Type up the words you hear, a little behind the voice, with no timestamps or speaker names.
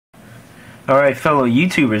Alright, fellow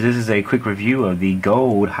YouTubers, this is a quick review of the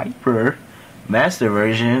Gold Hyper Master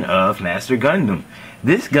version of Master Gundam.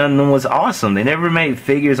 This Gundam was awesome. They never made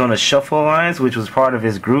figures on a Shuffle Alliance, which was part of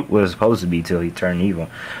his group, was supposed to be till he turned evil.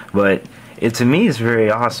 But to me, it's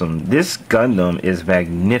very awesome. This Gundam is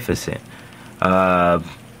magnificent.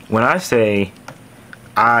 When I say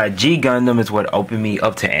G Gundam is what opened me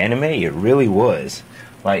up to anime, it really was.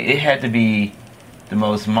 Like, it had to be the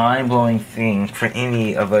most mind-blowing thing for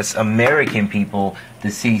any of us American people to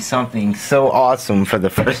see something so awesome for the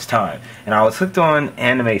first time. And I was hooked on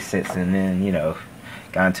anime since, and then, you know,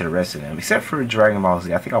 got into the rest of them. Except for Dragon Ball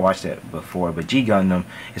Z. I think I watched that before, but G Gundam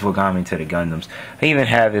is what got me into the Gundams. I even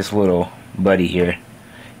have this little buddy here.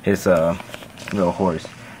 His little horse.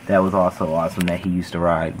 That was also awesome that he used to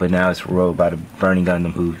ride, but now it's rode by the Burning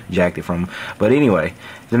Gundam who jacked it from him. But anyway,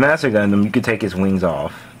 the Master Gundam, you could take his wings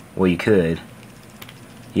off. Well, you could.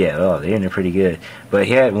 Yeah, oh, they're in there pretty good. But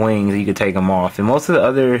he had wings, you could take them off. And most of the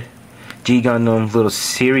other G Gundam little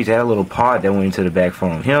series had a little pod that went into the back for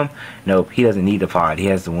him. Him, nope, he doesn't need the pod. He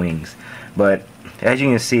has the wings. But as you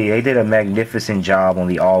can see, they did a magnificent job on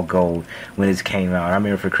the all gold when this came out. I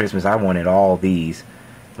remember for Christmas, I wanted all these.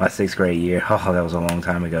 My 6th grade year. Oh, that was a long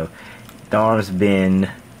time ago. The arms bend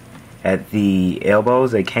at the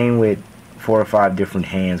elbows. They came with 4 or 5 different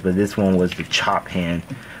hands, but this one was the chop hand,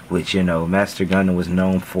 which, you know, Master Gundam was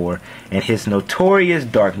known for, and his notorious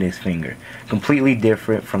darkness finger, completely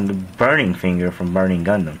different from the burning finger from Burning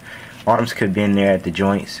Gundam. Arms could bend there at the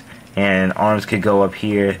joints, and arms could go up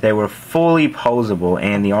here. They were fully posable,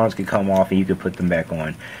 and the arms could come off and you could put them back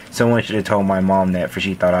on. Someone should have told my mom that, for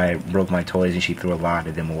she thought I broke my toys and she threw a lot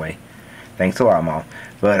of them away. Thanks a lot, Mom.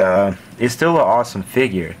 But it's still an awesome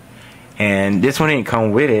figure. And this one didn't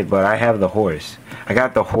come with it, but I have the horse. I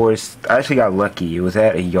got the horse. I actually got lucky. It was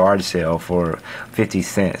at a yard sale for 50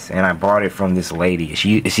 cents, and I bought it from this lady.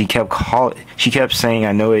 She kept saying,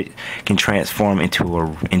 "I know it can transform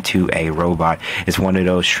into a robot. It's one of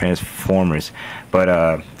those transformers,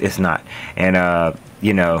 but it's not." And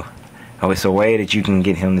you know, it's a way that you can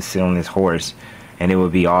get him to sit on this horse, and it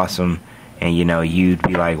would be awesome. And you know, you'd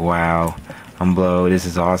be like, "Wow, I'm blown. This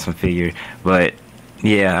is an awesome figure." But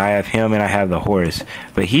yeah, I have him and I have the horse.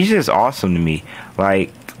 But he's just awesome to me.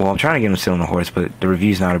 Like, well, I'm trying to get him to sit on the horse, but the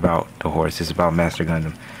review's not about the horse. It's about Master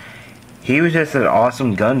Gundam. He was just an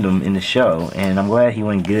awesome Gundam in the show, and I'm glad he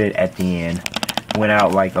went good at the end. Went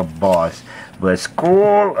out like a boss. But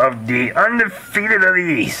School of the Undefeated of the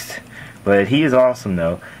East. But he is awesome,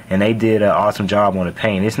 though. And they did an awesome job on the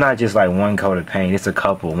paint. It's not just like one coat of paint. It's a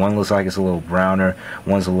couple. One looks like it's a little browner.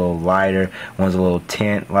 One's a little lighter. One's a little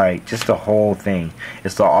tint. Like, just the whole thing.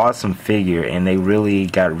 It's an awesome figure. And they really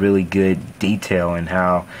got really good detail in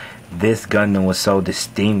how this Gundam was so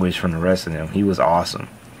distinguished from the rest of them. He was awesome.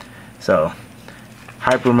 So,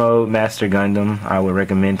 Hpyer-mode Master Gundam. I would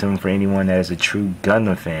recommend him for anyone that is a true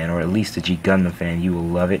Gundam fan. Or at least a G Gundam fan. You will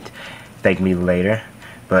love it. Thank me later.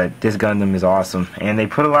 But this Gundam is awesome, and they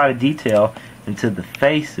put a lot of detail into the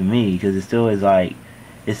face of me, because it still is like,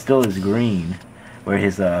 it still is green, where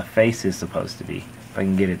his face is supposed to be. If I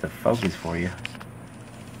can get it to focus for you.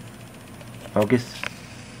 Focus.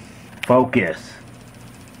 Focus.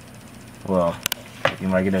 Well,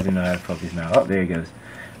 seems like it doesn't know how to focus now. Oh, there it goes.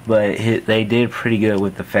 But they did pretty good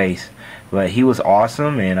with the face. But he was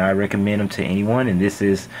awesome, and I recommend him to anyone. And this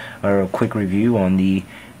is a quick review on the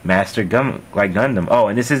Master Gundam. Oh,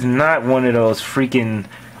 and this is not one of those freaking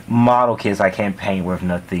model kits I can't paint worth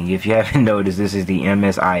nothing. If you haven't noticed, this is the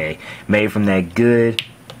MSIA, made from that good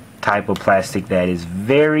type of plastic that is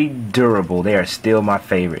very durable. They are still my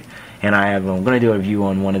favorite, and I'm gonna do a review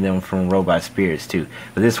on one of them from Robot Spirits too,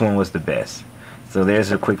 but this one was the best. So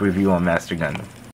there's a quick review on Master Gundam.